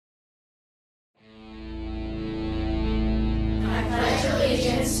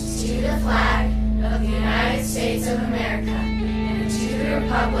allegiance to the flag of the United States of America and to the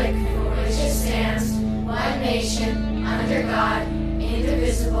republic for which it stands, one nation, under God,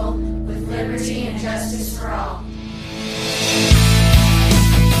 indivisible, with liberty and justice for all.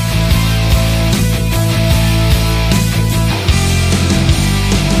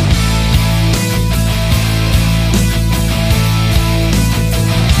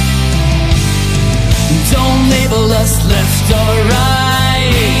 Don't label us left or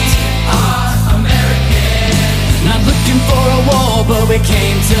right. We are American. Not looking for a war, but we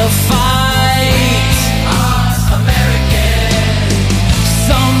came to fight. We are American.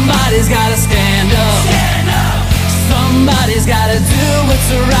 Somebody's gotta stand up. Stand up. Somebody's gotta do what's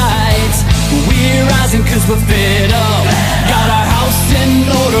right. We're rising cause we're fed up. Got our house in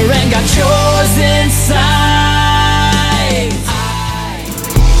order and got yours inside.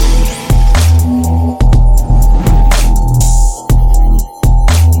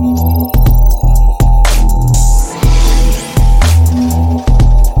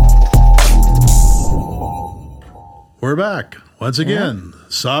 We're back once again.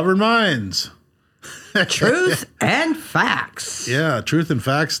 Sovereign Minds. Truth and facts. Yeah, truth and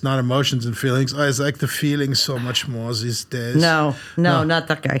facts, not emotions and feelings. I like the feelings so much more these days. No, not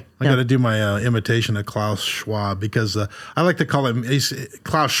that guy. I got to do my imitation of Klaus Schwab because I like to call him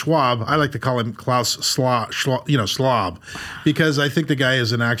Klaus Schwab. I like to call him Klaus Slob, because I think the guy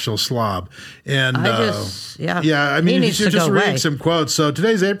is an actual slob. And I mean, you're just reading some quotes. So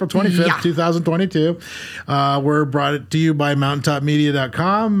today's April 25th, 2022. We're brought to you by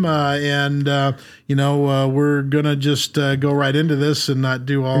mountaintopmedia.com, and we're gonna just go right into this and not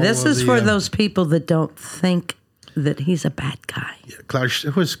do all. This is for those people that don't think that he's a bad guy. Yeah,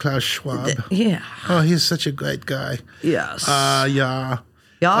 who's Klaus Schwab? Yeah. Oh, he's such a great guy. Yes. Yeah.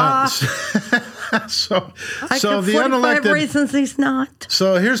 So the unelected 45 reasons he's not.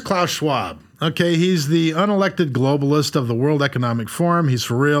 So here's Klaus Schwab. Okay, he's the unelected globalist of the World Economic Forum. He's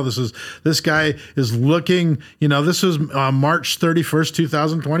for real. This guy is looking. This was March 31st,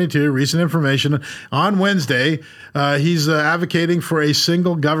 2022. Recent information on Wednesday. He's advocating for a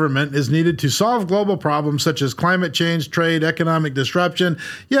single government is needed to solve global problems such as climate change, trade, economic disruption.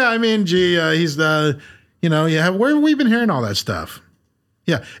 Yeah, I mean, he's the. Where have we been hearing all that stuff?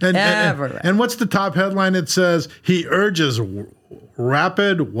 Yeah, and what's the top headline? It says he urges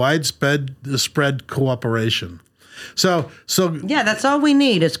rapid, widespread cooperation. So yeah, that's all we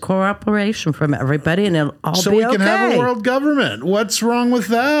need is cooperation from everybody, and it'll all be okay. So we can have a world government. What's wrong with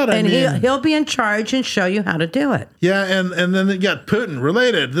that? He'll be in charge and show you how to do it. Yeah, and then you got Putin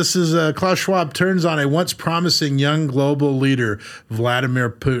related. This is Klaus Schwab turns on a once promising young global leader, Vladimir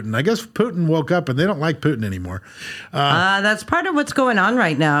Putin. I guess Putin woke up and they don't like Putin anymore. That's part of what's going on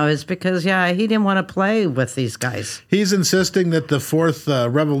right now is because he didn't want to play with these guys. He's insisting that the fourth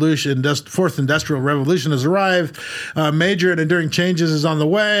industrial revolution has arrived. Major and enduring changes is on the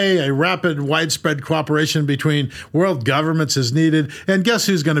way. A rapid, widespread cooperation between world governments is needed. And guess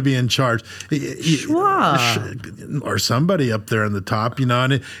who's going to be in charge? Schwab. Or somebody up there on the top, And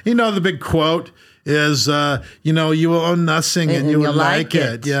the big quote is, you will own nothing and you will like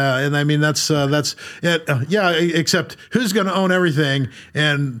it. Yeah, and I mean, that's it. Except who's going to own everything?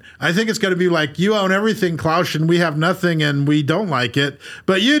 And I think it's going to be like, you own everything, Klaus, and we have nothing and we don't like it,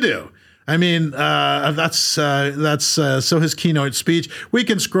 but you do. I mean, that's so his keynote speech. We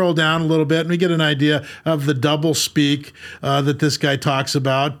can scroll down a little bit and we get an idea of the double speak that this guy talks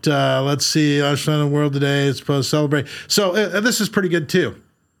about. Let's see, the world today is supposed to celebrate. So this is pretty good too.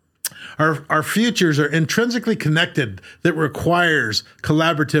 Our futures are intrinsically connected. That requires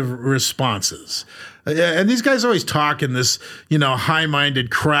collaborative responses. And these guys always talk in this,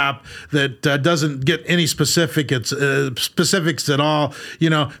 high-minded crap that doesn't get any specifics at all,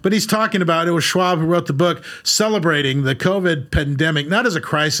 But he's talking about, it was Schwab who wrote the book, celebrating the COVID pandemic, not as a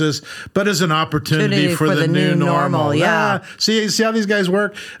crisis, but as an opportunity for the new normal. Yeah. See how these guys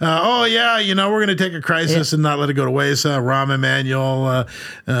work? We're going to take a crisis and not let it go to waste. Rahm Emanuel,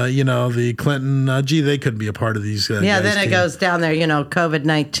 the Clinton, they couldn't be a part of these guys. Then it goes down there,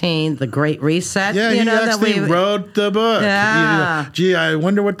 COVID-19, the Great Reset. Yeah, he actually wrote the book. Yeah. I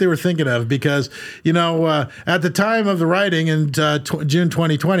wonder what they were thinking of because, at the time of the writing in June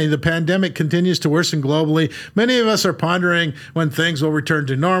 2020, the pandemic continues to worsen globally. Many of us are pondering when things will return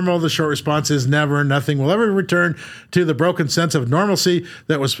to normal. The short response is never. Nothing will ever return to the broken sense of normalcy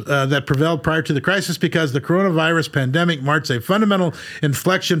that prevailed prior to the crisis because the coronavirus pandemic marks a fundamental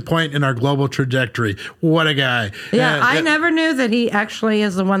inflection point in our global trajectory. What a guy. Yeah, I never knew that he actually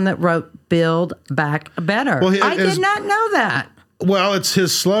is the one that wrote Build Back Better. I did not know that. Well, it's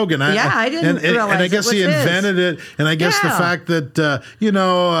his slogan. I didn't realize and I guess it was he invented it. And I guess the fact that,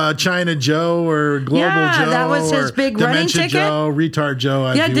 China Joe or Global Joe that was his big running Dementia ticket. Joe, Retard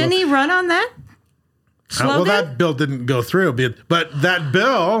Joe. Didn't he run on that slogan? Well, that bill didn't go through. But that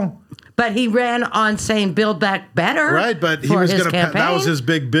bill... But he ran on saying "Build Back Better." Right, but he was going to. That was his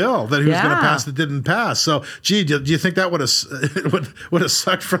big bill that he was going to pass that didn't pass. So, gee, do you think that would have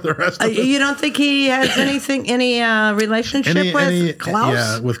sucked for the rest of it? You don't think he has any relationship with Klaus?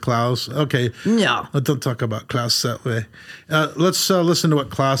 Yeah, with Klaus. Okay. No. Don't talk about Klaus that way. Let's listen to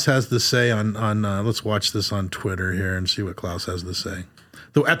what Klaus has to say on. Let's watch this on Twitter here and see what Klaus has to say.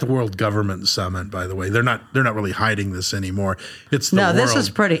 At the World Government Summit, by the way, they're not really hiding this anymore. It's the this is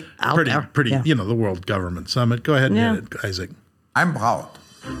pretty out there. Pretty. Yeah. The World Government Summit. Go ahead and hit it, Isaac. I'm proud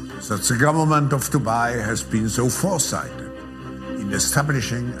that the government of Dubai has been so foresighted in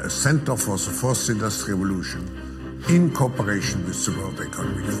establishing a Center for the Fourth Industrial Revolution in cooperation with the World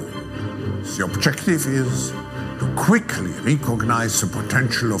Economic Forum. The objective is to quickly recognize the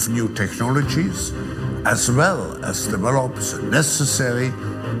potential of new technologies as well as develop the necessary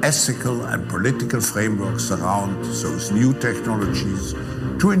ethical and political frameworks around those new technologies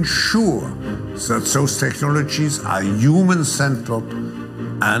to ensure that those technologies are human-centered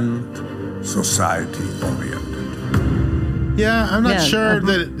and society-oriented. Yeah, I'm not sure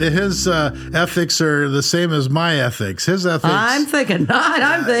that his ethics are the same as my ethics. His ethics. I'm thinking not.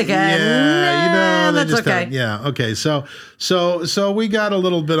 I'm thinking. That's okay. Okay. So we got a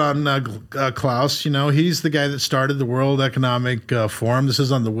little bit on Klaus. He's the guy that started the World Economic Forum. This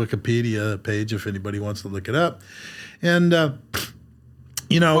is on the Wikipedia page if anybody wants to look it up. And if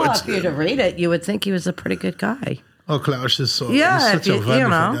you to read it, you would think he was a pretty good guy. Oh, Klaus is such a wonderful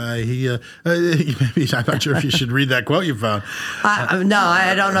guy. Maybe I'm not sure if you should read that quote you found. No,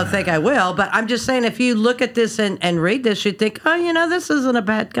 I don't think I will. But I'm just saying, if you look at this and read this, you'd think, this isn't a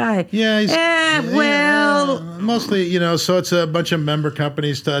bad guy. Yeah, mostly, so it's a bunch of member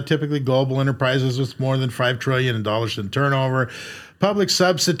companies, typically global enterprises with more than $5 trillion in turnover. Public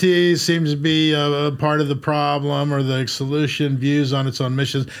subsidies seems to be a part of the problem or the solution, views on its own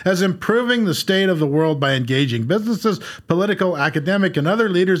missions as improving the state of the world by engaging businesses, political, academic, and other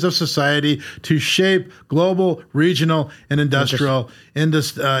leaders of society to shape global, regional, and industrial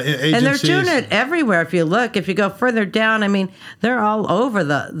agencies. And they're doing it everywhere. If you go further down, they're all over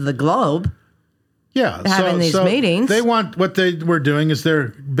the globe. Yeah, having these meetings. They want, what they were doing is they're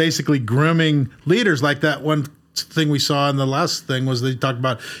basically grooming leaders like that one thing we saw in the last thing was they talked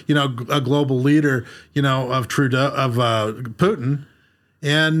about, a global leader, of Trudeau, of Putin.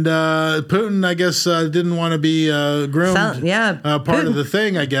 And Putin, I guess, didn't want to be groomed. Part of the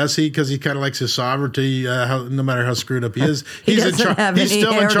thing, I guess, because he kind of likes his sovereignty, no matter how screwed up he is. He's still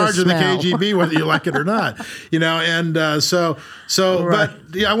in charge of the KGB, whether you like it or not. And right.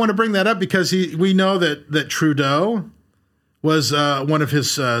 But I want to bring that up because we know that Trudeau was one of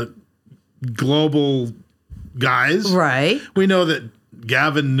his global guys. Right. We know that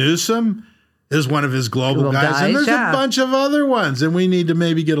Gavin Newsom is one of his global guys. And there's a bunch of other ones, and we need to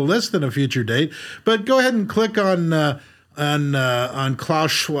maybe get a list in a future date. But go ahead and click on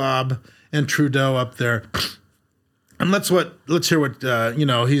Klaus Schwab and Trudeau up there. And let's hear what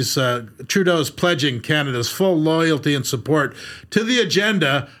he's Trudeau's pledging Canada's full loyalty and support to the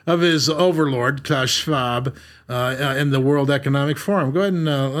agenda of his overlord Klaus Schwab in the World Economic Forum. Go ahead and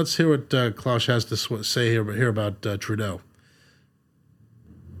let's hear what Klaus has to say here about Trudeau.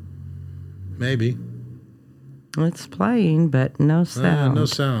 Maybe it's playing, but no sound. No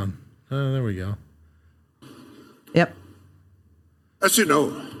sound. There we go. Yep. As you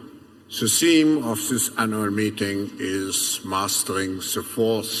know, the theme of this annual meeting is Mastering the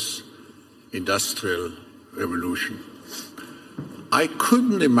Fourth Industrial Revolution. I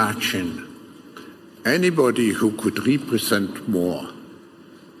couldn't imagine anybody who could represent more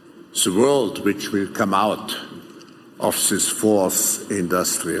the world which will come out of this fourth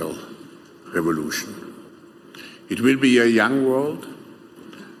industrial revolution. It will be a young world.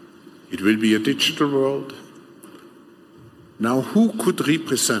 It will be a digital world. Now, who could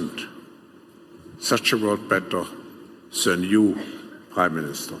represent such a world better than you, Prime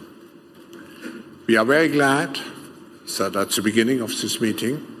Minister? We are very glad that at the beginning of this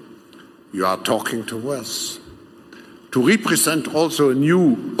meeting, you are talking to us to represent also a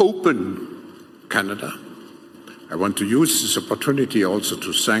new, open Canada. I want to use this opportunity also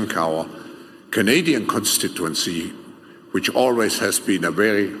to thank our Canadian constituency, which always has been a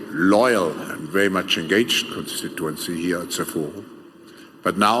very loyal and very much engaged constituency here at the Forum.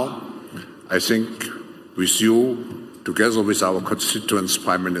 But now, I think with you, together with our constituents,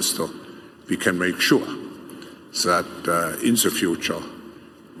 Prime Minister, we can make sure that in the future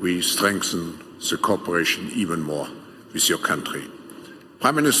we strengthen the cooperation even more with your country.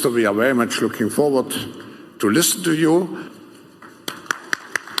 Prime Minister, we are very much looking forward to listen to you.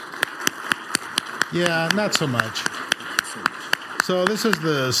 Yeah, not so much. So this is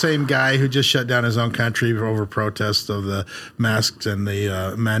the same guy who just shut down his own country over protests of the masks and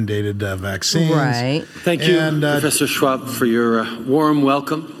the mandated vaccines. Right. Thank you, Professor Schwab, for your warm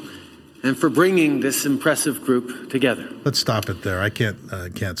welcome and for bringing this impressive group together. Let's stop it there. I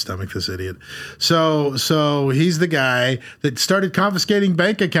can't stomach this idiot. So he's the guy that started confiscating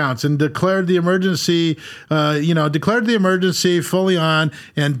bank accounts and declared the emergency, fully on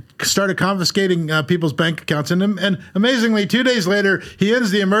and started confiscating people's bank accounts. And amazingly, 2 days later, he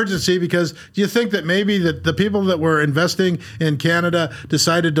ends the emergency because do you think that maybe that the people that were investing in Canada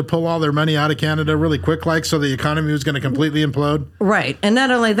decided to pull all their money out of Canada really quick, like so the economy was going to completely implode? Right. And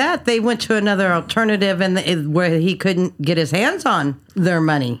not only that, they went to another alternative where he couldn't get his hands on their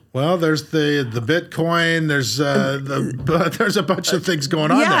money. Well, there's the Bitcoin. There's there's a bunch of things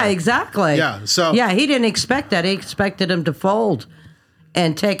going on. Yeah, there. exactly. Yeah. So he didn't expect that. He expected them to fold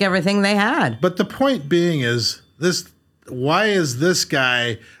and take everything they had. But the point being is this. Why is this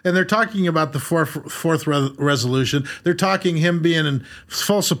guy, and they're talking about the fourth resolution, they're talking him being in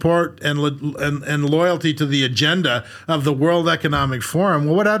full support and loyalty to the agenda of the World Economic Forum.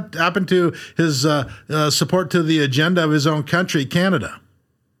 Well, what happened to his support to the agenda of his own country, Canada?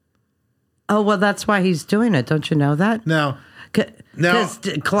 Oh, well, that's why he's doing it. Don't you know that? Now, Because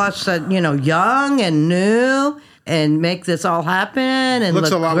Klaus said, young and new, and make this all happen and looks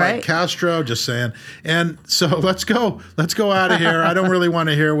look a lot great. like Castro, just saying. And so let's go out of here. I don't really want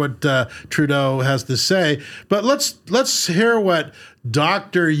to hear what Trudeau has to say, but let's hear what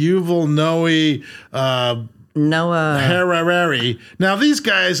Dr. Yuval Noah Harari. Now these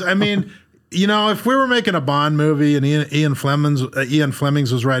guys, I mean, if we were making a Bond movie and Ian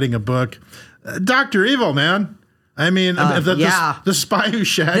Flemings was writing a book, Dr. Evil, man. I mean, the spy who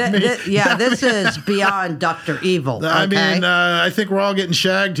shagged me. This is beyond Dr. Evil. Okay? I mean, I think we're all getting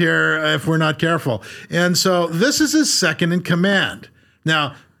shagged here if we're not careful. And so this is his second in command.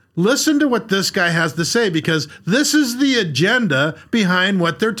 Now, listen to what this guy has to say, because this is the agenda behind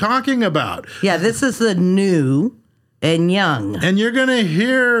what they're talking about. Yeah, this is the new and young. And you're going to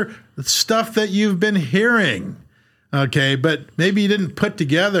hear stuff that you've been hearing. Okay, but maybe you didn't put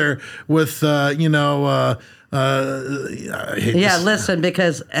together with, listen,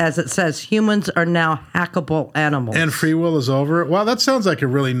 because as it says, humans are now hackable animals. And free will is over. Well, that sounds like a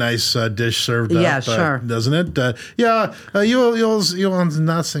really nice dish served up. Yeah, sure. Doesn't it? You'll want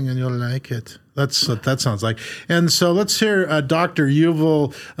nothing and you'll like it. That's what that sounds like. And so let's hear Dr.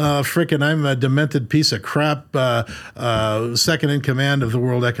 Yuval, I'm a demented piece of crap, second in command of the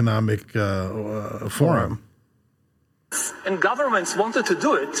World Economic Forum. And governments wanted to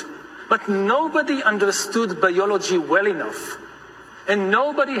do it, but nobody understood biology well enough. And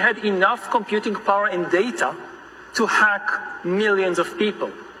nobody had enough computing power and data to hack millions of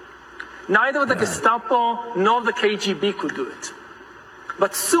people. Neither the Gestapo nor the KGB could do it.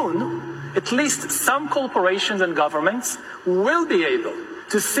 But soon, at least some corporations and governments will be able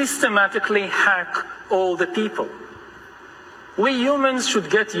to systematically hack all the people. We humans should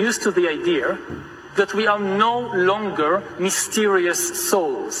get used to the idea that we are no longer mysterious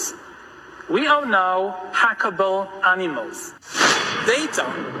souls. We are now hackable animals. Data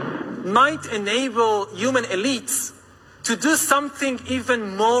might enable human elites to do something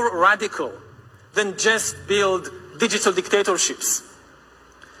even more radical than just build digital dictatorships.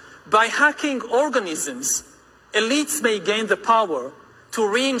 By hacking organisms, elites may gain the power to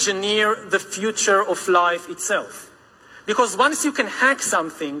re-engineer the future of life itself. Because once you can hack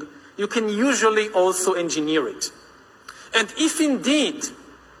something, you can usually also engineer it. And if indeed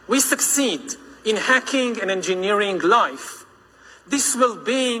we succeed in hacking and engineering life, this will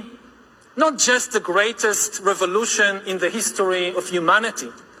be not just the greatest revolution in the history of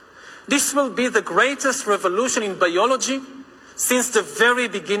humanity. This will be the greatest revolution in biology since the very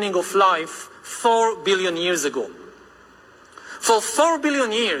beginning of life 4 billion years ago. For 4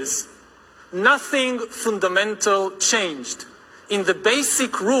 billion years, nothing fundamental changed in the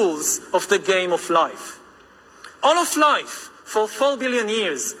basic rules of the game of life. All of life, for 4 billion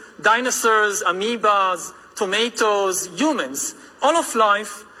years, dinosaurs, amoebas, tomatoes, humans, all of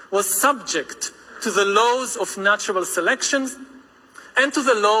life was subject to the laws of natural selection and to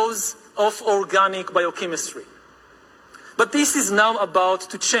the laws of organic biochemistry. But this is now about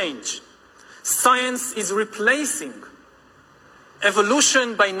to change. Science is replacing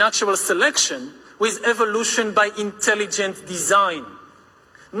evolution by natural selection with evolution by intelligent design.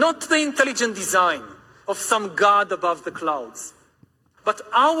 Not the intelligent design of some god above the clouds. But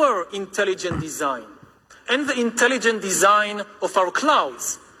our intelligent design and the intelligent design of our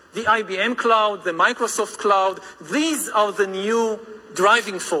clouds, the IBM cloud, the Microsoft cloud, these are the new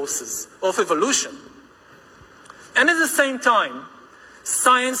driving forces of evolution. And at the same time,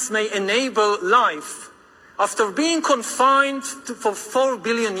 science may enable life after being confined for 4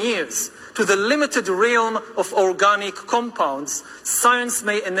 billion years to the limited realm of organic compounds. Science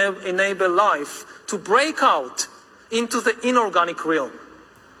may enable life to break out into the inorganic realm.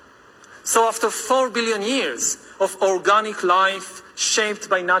 So after 4 billion years of organic life shaped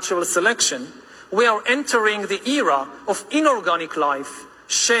by natural selection, we are entering the era of inorganic life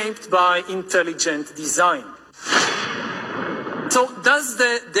shaped by intelligent design. So does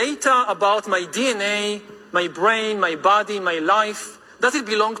the data about my DNA, my brain, my body, my life, does it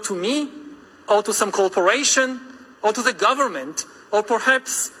belong to me or to some corporation or to the government or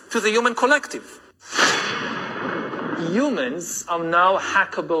perhaps to the human collective? Humans are now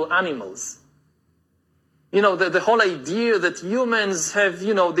hackable animals. You know, the whole idea that humans have,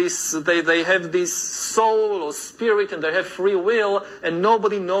 you know, they have this soul or spirit and they have free will and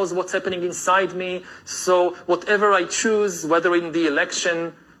nobody knows what's happening inside me. So whatever I choose, whether in the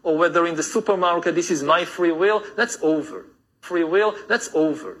election or whether in the supermarket, this is my free will, that's over. Free will, that's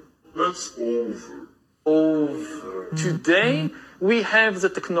over. That's Over. Today, we have the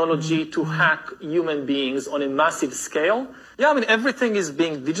technology to hack human beings on a massive scale. Yeah, I mean, everything is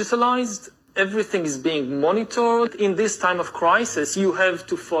being digitalized. Everything is being monitored. In this time of crisis, you have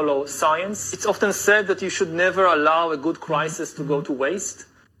to follow science. It's often said that you should never allow a good crisis to go to waste.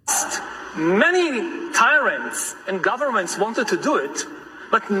 Many tyrants and governments wanted to do it,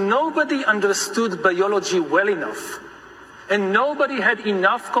 but nobody understood biology well enough. And nobody had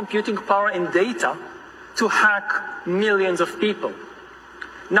enough computing power and data to hack millions of people.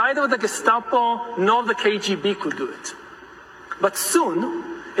 Neither the Gestapo nor the KGB could do it. But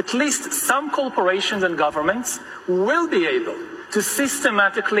soon, at least some corporations and governments will be able to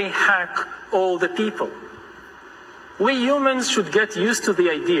systematically hack all the people. We humans should get used to the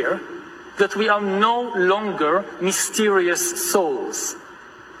idea that we are no longer mysterious souls.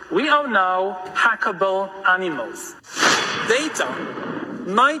 We are now hackable animals. Data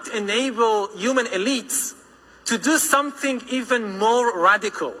might enable human elites to do something even more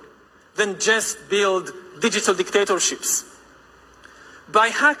radical than just build digital dictatorships. By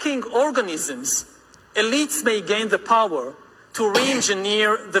hacking organisms, elites may gain the power to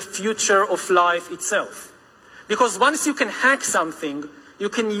re-engineer the future of life itself. Because once you can hack something, you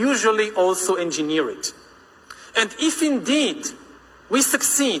can usually also engineer it. And if indeed we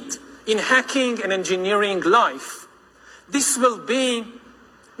succeed in hacking and engineering life, this will be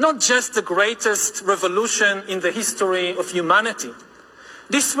not just the greatest revolution in the history of humanity.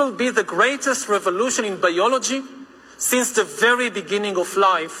 This will be the greatest revolution in biology since the very beginning of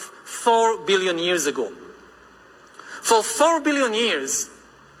life 4 billion years ago. For 4 billion years,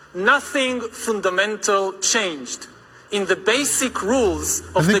 nothing fundamental changed in the basic rules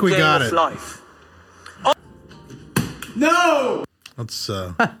of the game of life. No! Let's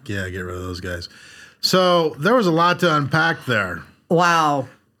get rid of those guys. So there was a lot to unpack there. Wow.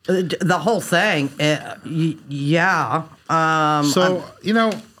 The whole thing. Yeah.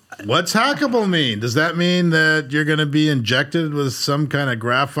 What's hackable mean? Does that mean that you're going to be injected with some kind of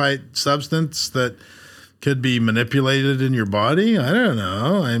graphite substance that could be manipulated in your body? I don't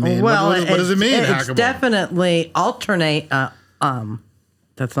know. I mean, what does it mean, it's hackable? Definitely alternate.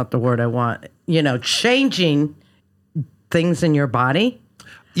 That's not the word I want. Changing things in your body.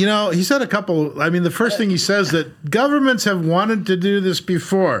 He said a couple. I mean, the first thing he says that governments have wanted to do this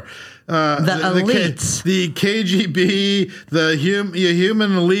before. The elites. The KGB, the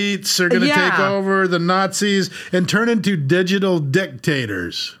human elites are going to take over the Nazis and turn into digital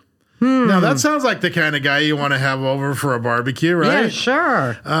dictators. Now, that sounds like the kind of guy you want to have over for a barbecue, right? Yeah,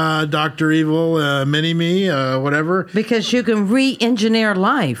 sure. Dr. Evil, Mini-Me, whatever. Because you can re-engineer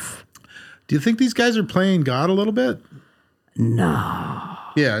life. Do you think these guys are playing God a little bit? No.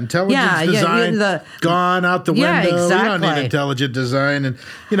 Yeah, intelligence design gone out the window. Yeah, exactly. We don't need intelligent design. And,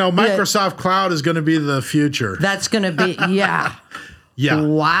 Microsoft Cloud is going to be the future. That's going to be, yeah. Yeah.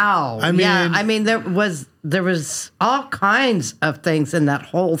 Wow. I mean, there was all kinds of things in that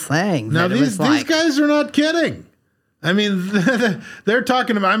whole thing. Now, these guys are not kidding. I mean, they're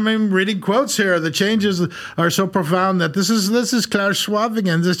talking about, I'm reading quotes here. The changes are so profound that this is Klaus Schwab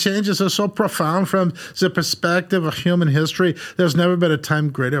again. The changes are so profound from the perspective of human history. There's never been a time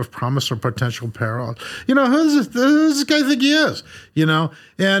greater of promise or potential peril. Who does this guy think he is? And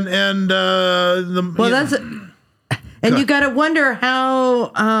you got to wonder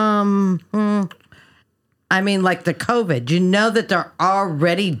how, I mean, like the COVID. You know that they're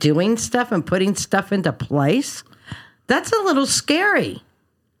already doing stuff and putting stuff into place? That's a little scary.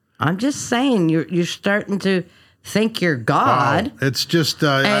 I'm just saying, you're starting to think you're God. Wow. It's just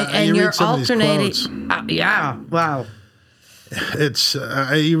and you you're read some alternating. Of these quotes. Yeah, wow. It's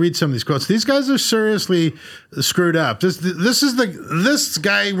you read some of these quotes. These guys are seriously screwed up. This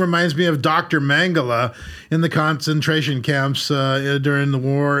guy reminds me of Dr. Mengele in the concentration camps during the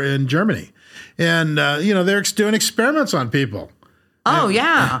war in Germany, and they're doing experiments on people. Oh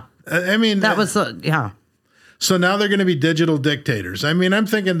yeah. I mean that was yeah. So now they're going to be digital dictators. I mean, I'm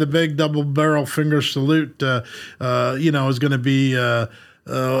thinking the big double barrel finger salute, is going to be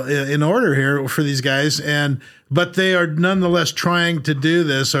in order here for these guys. But they are nonetheless trying to do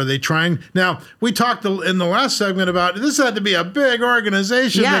this. Are they trying? Now, we talked in the last segment about this had to be a big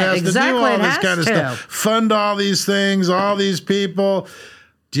organization that has to do all this kind of stuff, fund all these things, all these people.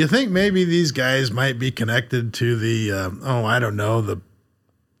 Do you think maybe these guys might be connected to the, the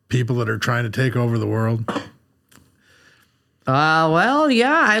people that are trying to take over the world? Well,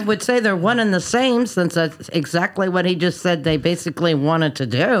 yeah, I would say they're one and the same, since that's exactly what he just said they basically wanted to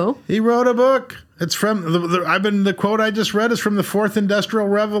do. He wrote a book. It's from the quote I just read is from the Fourth Industrial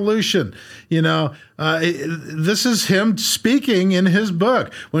Revolution. This is him speaking in his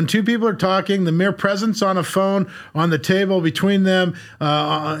book. When two people are talking, the mere presence on a phone on the table between them,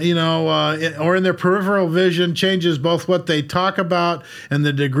 or in their peripheral vision changes both what they talk about and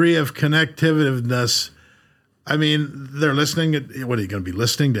the degree of connectiveness. I mean, they're listening. What are you going to be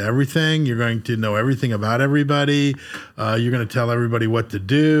listening to everything? You're going to know everything about everybody. You're going to tell everybody what to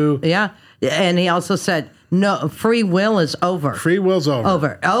do. Yeah. And he also said, no, free will is over. Free will's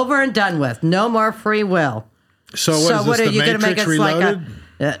over. Over and done with. No more free will. So what is this, are you going to make us Reloaded?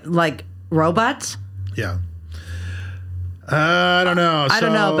 like robots? Yeah. I don't know. I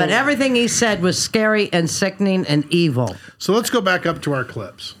don't know, but everything he said was scary and sickening and evil. So let's go back up to our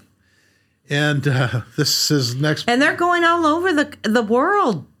clips. And this is next. And they're going all over the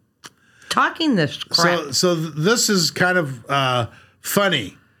world talking this crap. So this is kind of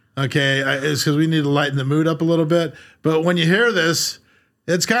funny, okay? It's because we need to lighten the mood up a little bit. But when you hear this,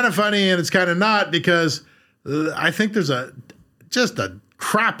 it's kind of funny and it's kind of not, because I think there's just a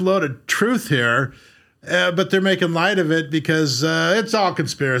crap load of truth here. But they're making light of it because it's all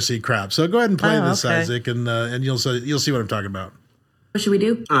conspiracy crap. So go ahead and play this, okay, Isaac, and you'll see what I'm talking about. What should we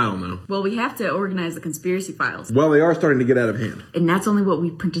do? I don't know. Well, we have to organize the conspiracy files. Well, they are starting to get out of hand. And that's only what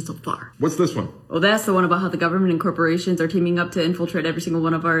we've printed so far. What's this one? Well, that's the one about how the government and corporations are teaming up to infiltrate every single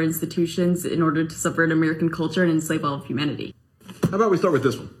one of our institutions in order to subvert American culture and enslave all of humanity. How about we start with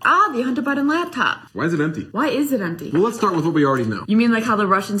this one? The Hunter Biden laptop. Why is it empty? Why is it empty? Well, let's start with what we already know. You mean like how the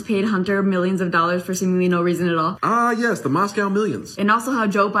Russians paid Hunter millions of dollars for seemingly no reason at all? Yes, the Moscow millions. And also how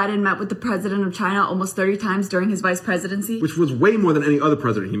Joe Biden met with the president of China almost 30 times during his vice presidency. Which was way more than any other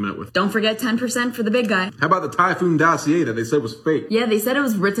president he met with. Don't forget 10% for the big guy. How about the Typhoon dossier that they said was fake? Yeah, they said it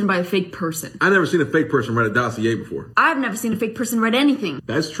was written by a fake person. I've never seen a fake person write a dossier before. I've never seen a fake person write anything.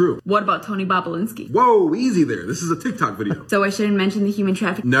 That's true. What about Tony Bobolinsky? Whoa, easy there. This is a TikTok video. So I shouldn't mention the human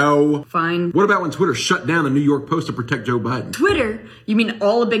trafficking? No. Fine. What about when Twitter shut down the New York Post to protect Joe Biden? Twitter? You mean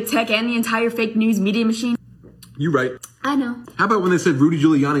all of big tech and the entire fake news media machine? You right. I know. How about when they said Rudy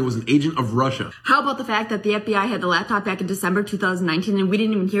Giuliani was an agent of Russia? How about the fact that the FBI had the laptop back in December 2019 and we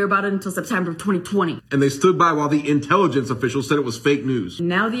didn't even hear about it until September of 2020? And they stood by while the intelligence officials said it was fake news.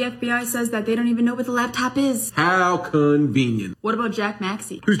 Now the FBI says that they don't even know what the laptop is. How convenient. What about Jack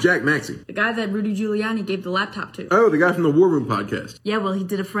Maxey? Who's Jack Maxey? The guy that Rudy Giuliani gave the laptop to. Oh, the guy from the War Room podcast. Yeah, well, he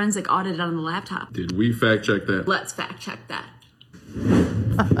did a forensic audit on the laptop. Did we fact check that? Let's fact check that.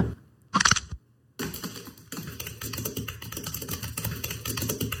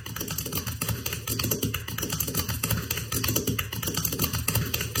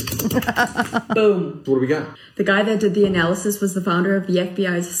 Boom. So what do we got? The guy that did the analysis was the founder of the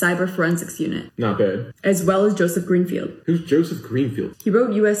FBI's Cyber Forensics Unit. Not bad. As well as Joseph Greenfield. Who's Joseph Greenfield? He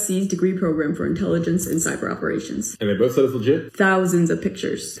wrote USC's degree program for intelligence and cyber operations. And they both said it's legit? Thousands of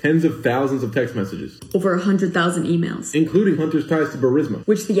pictures. Tens of thousands of text messages. Over 100,000 emails. Including Hunter's ties to Burisma.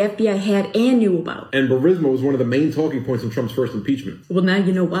 Which the FBI had and knew about. And Burisma was one of the main talking points in Trump's first impeachment. Well, now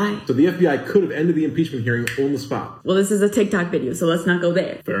you know why. So the FBI could have ended the impeachment hearing on the spot. Well, this is a TikTok video, so let's not go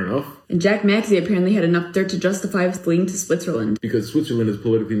there. Fair enough. And Jack Maxey apparently had enough dirt to justify his fleeing to Switzerland. Because Switzerland is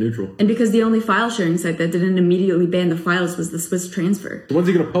politically neutral. And because the only file sharing site that didn't immediately ban the files was the Swiss transfer. So when's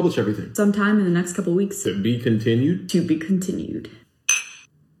he going to publish everything? Sometime in the next couple weeks. To be continued? To be continued.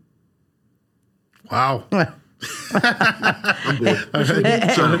 Wow. I'm bored. Shut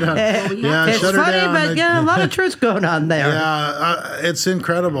it down. Yeah, It's shut her funny, down. but yeah, a lot of truth going on there. Yeah, it's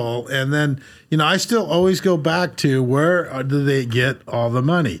incredible. And then, I still always go back to where do they get all the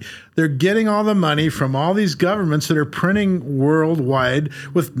money? They're getting all the money from all these governments that are printing worldwide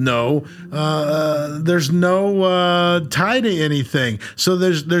with there's no tie to anything. So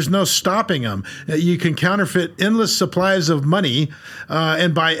there's no stopping them. You can counterfeit endless supplies of money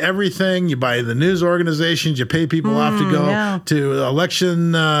and buy everything. You buy the news organizations. You pay people off to go to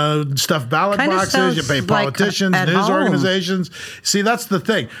election stuff, ballot boxes. You pay politicians, like news home. organizations. See, that's the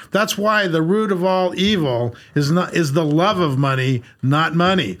thing. That's why the root of all evil is the love of money, not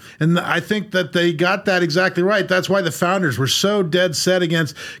money. And I think that they got that exactly right. That's why the founders were so dead set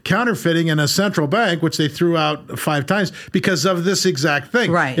against counterfeiting in a central bank, which they threw out 5 times, because of this exact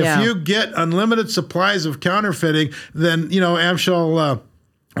thing. Right. If you get unlimited supplies of counterfeiting, then, Amschel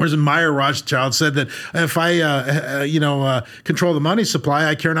Meyer Rothschild said that if I, control the money supply,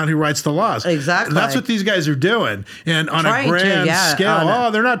 I care not who writes the laws. Exactly. That's what these guys are doing. And on Trying a grand to, scale,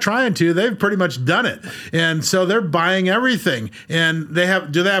 they're not trying to. They've pretty much done it. And so they're buying everything. And do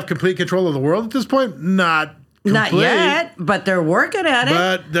they have complete control of the world at this point? Not yet, but they're working at it.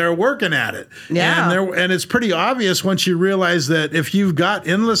 But they're working at it. Yeah. And it's pretty obvious once you realize that if you've got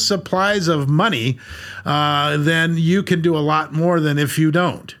endless supplies of money, then you can do a lot more than if you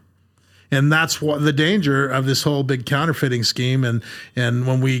don't. And that's what the danger of this whole big counterfeiting scheme. And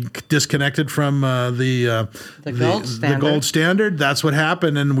when we disconnected from the gold standard, that's what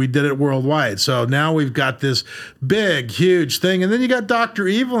happened, and we did it worldwide. So now we've got this big, huge thing, and then you got Dr.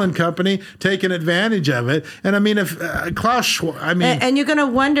 Evil and company taking advantage of it. And I mean, if Klaus Schwab, and you're going to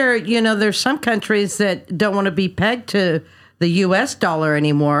wonder, there's some countries that don't want to be pegged to the U.S. dollar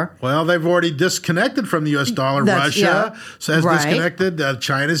anymore. Well, they've already disconnected from the U.S. dollar. Russia has disconnected.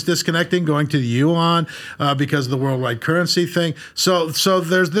 China's disconnecting, going to the yuan because of the worldwide currency thing. So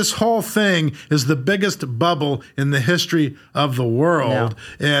there's this whole thing is the biggest bubble in the history of the world.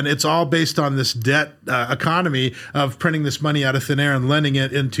 Yeah. And it's all based on this debt economy of printing this money out of thin air and lending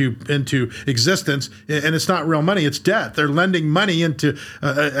it into existence. And it's not real money. It's debt. They're lending money into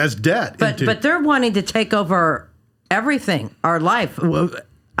as debt. But they're wanting to take over everything, our life,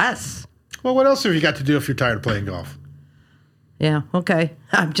 us. Well, what else have you got to do if you're tired of playing golf? Yeah, okay.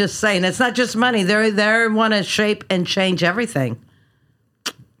 I'm just saying, it's not just money. They want to shape and change everything.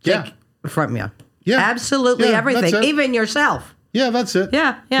 Yeah. From you. Yeah. Absolutely everything, even yourself. Yeah, that's it.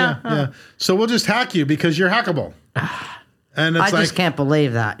 Yeah. So we'll just hack you because you're hackable. And it's I just can't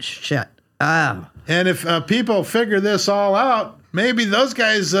believe that shit. Oh. And if people figure this all out, maybe those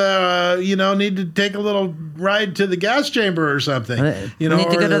guys, need to take a little ride to the gas chamber or something. Need to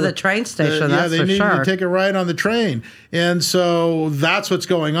go to the train station. They need to take a ride on the train. And so that's what's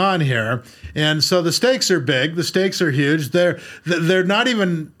going on here. And so the stakes are big. The stakes are huge. They're not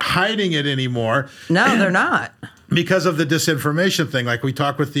even hiding it anymore. No, they're not. Because of the disinformation thing, like we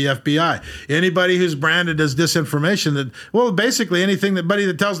talked with the FBI. Anybody who's branded as disinformation, basically anybody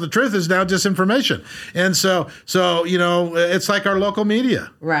that tells the truth is now disinformation. And so it's like our local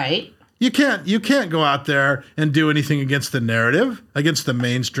media. Right. You can't go out there and do anything against the narrative, against the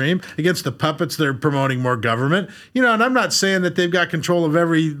mainstream, against the puppets that are promoting more government. And I'm not saying that they've got control of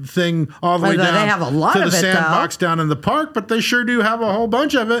everything all the way down they have a lot to the of it, sandbox down in the park, but they sure do have a whole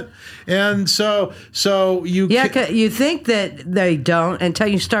bunch of it. And so you you think that they don't until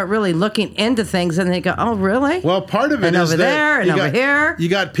you start really looking into things, and they go, "Oh, really?" Well, part of it is over there and over here. You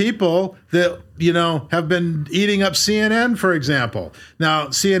got people that have been eating up CNN, for example. Now,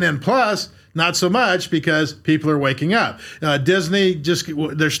 CNN Plus, not so much because people are waking up. Disney,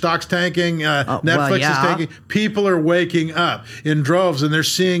 their stock's tanking. Netflix is tanking. People are waking up in droves, and they're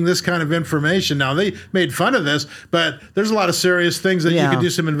seeing this kind of information. Now, they made fun of this, but there's a lot of serious things that you can do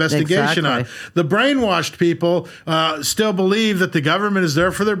some investigation on. The brainwashed people still believe that the government is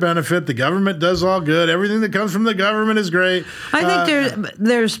there for their benefit. The government does all good. Everything that comes from the government is great. I think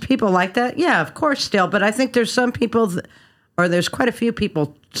there's people like that. Yeah, of course, still. But I think there's some people there's quite a few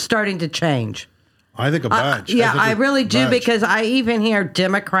people starting to change. I think a bunch. I really do, because I even hear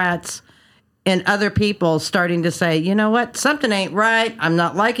Democrats and other people starting to say, you know what, something ain't right. I'm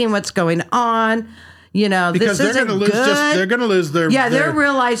not liking what's going on. Because this isn't good. They're going to lose their... Yeah, they're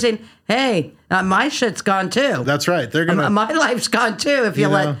realizing, hey, my shit's gone too. That's right. They're going to... My life's gone too if you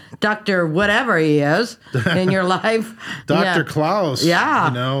let Dr. whatever he is in your life. Dr. Klaus.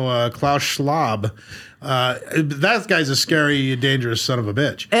 Yeah. Klaus Schwab. that guy's a scary, dangerous son of a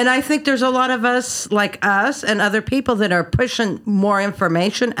bitch. And I think there's a lot of us, like us and other people, that are pushing more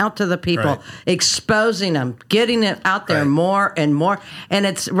information out to the people, Right. exposing them, getting it out there Right. more and more. And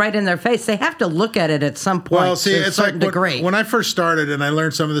it's right in their face. They have to look at it at some point Well, see, to a it's certain like degree. when I first started and I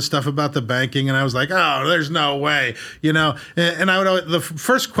learned some of this stuff about the banking, and I was like, oh, there's no way, you know. And the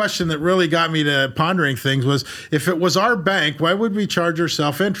first question that really got me to pondering things was, if it was our bank, why would we charge our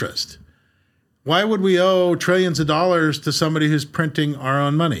self-interest? Why would we owe trillions of dollars to somebody who's printing our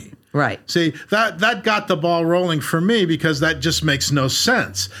own money? Right. See, that got the ball rolling for me, because that just makes no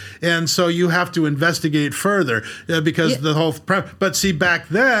sense. And so you have to investigate further, because the whole but see, back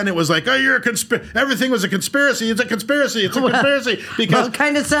then it was like, oh, you're a everything was a conspiracy. It's a conspiracy. It's a conspiracy. Because Well, it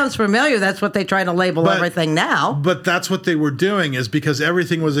kind of sounds familiar. That's what they try to label everything now. But that's what they were doing, is because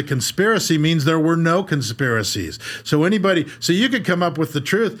everything was a conspiracy means there were no conspiracies. So you could come up with the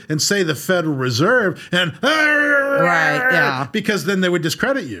truth and say the Federal Reserve and Right, yeah. because then they would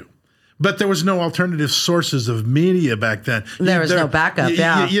discredit you. But there was no alternative sources of media back then. There was no backup,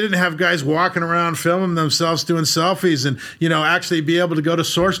 yeah. You didn't have guys walking around filming themselves doing selfies and, actually be able to go to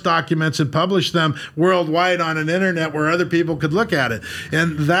source documents and publish them worldwide on an internet where other people could look at it.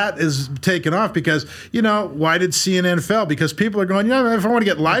 And that is taken off because, why did CNN fail? Because people are going, if I want to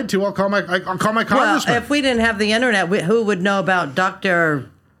get lied to, I'll call my congressman. Well, if we didn't have the internet, who would know about Dr.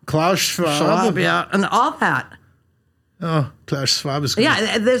 Klaus Schwab. Yeah, and all that? Oh, Klaus Schwab is going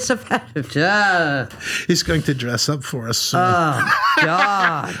Yeah, there's a fact. He's going to dress up for us soon. Oh,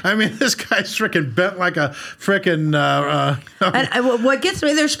 God. I mean, this guy's freaking bent like a freaking... And what gets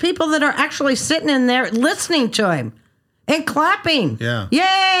me, there's people that are actually sitting in there listening to him and clapping. Yeah.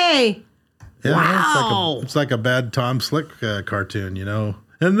 Yay! Yeah, Wow. It's like a bad Tom Slick cartoon,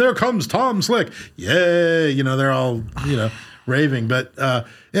 And there comes Tom Slick. Yay! They're all, raving. But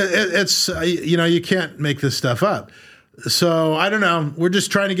it's, you can't make this stuff up. So I don't know. We're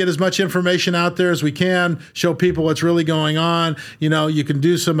just trying to get as much information out there as we can, show people what's really going on. You can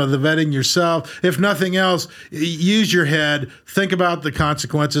do some of the vetting yourself. If nothing else, use your head. Think about the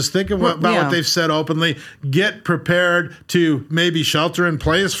consequences. Think about what they've said openly. Get prepared to maybe shelter in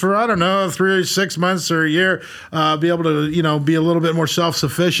place for, 3 or 6 months or a year. Be able to, be a little bit more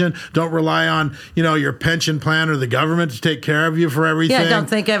self-sufficient. Don't rely on, your pension plan or the government to take care of you for everything. Yeah, don't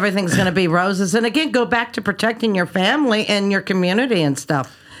think everything's going to be roses. And again, go back to protecting your family and your community and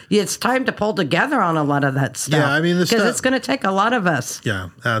stuff. It's time to pull together on a lot of that stuff. Yeah, I mean, because it's going to take a lot of us. Yeah,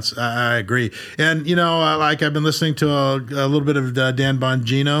 I agree. And like I've been listening to a little bit of Dan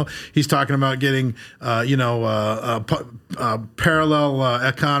Bongino. He's talking about getting parallel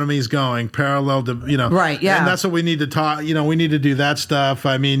economies going, parallel to right. Yeah, and that's what we need to talk. We need to do that stuff.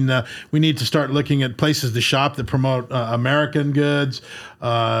 I mean, we need to start looking at places to shop that promote American goods.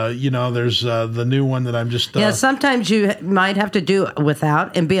 There's the new one that I'm just. Sometimes you might have to do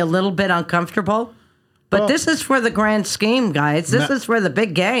without and be a little bit uncomfortable. But this is for the grand scheme, guys. This is for the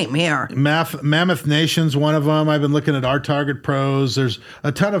big game here. Mammoth Nation's one of them. I've been looking at Our Target Pros. There's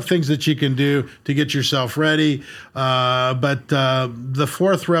a ton of things that you can do to get yourself ready. But the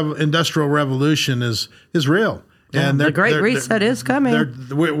fourth industrial revolution is real. And the Great Reset is coming.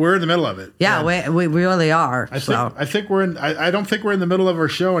 We're in the middle of it. Yeah, we really are. I think we're in. I don't think we're in the middle of our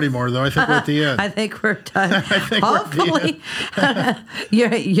show anymore, though. I think we're at the end. I think we're done. Hopefully, your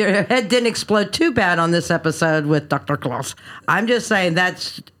head didn't explode too bad on this episode with Dr. Klaus. I'm just saying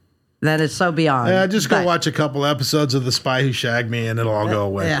that is so beyond. Yeah, just go watch a couple episodes of The Spy Who Shagged Me, and it'll all go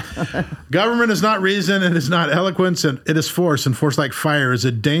away. Yeah. Government is not reason, it is not eloquence, and it is force. And force, like fire, is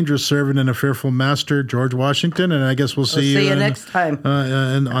a dangerous servant and a fearful master. George Washington, and I guess we'll see you next time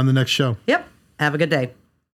on the next show. Yep. Have a good day.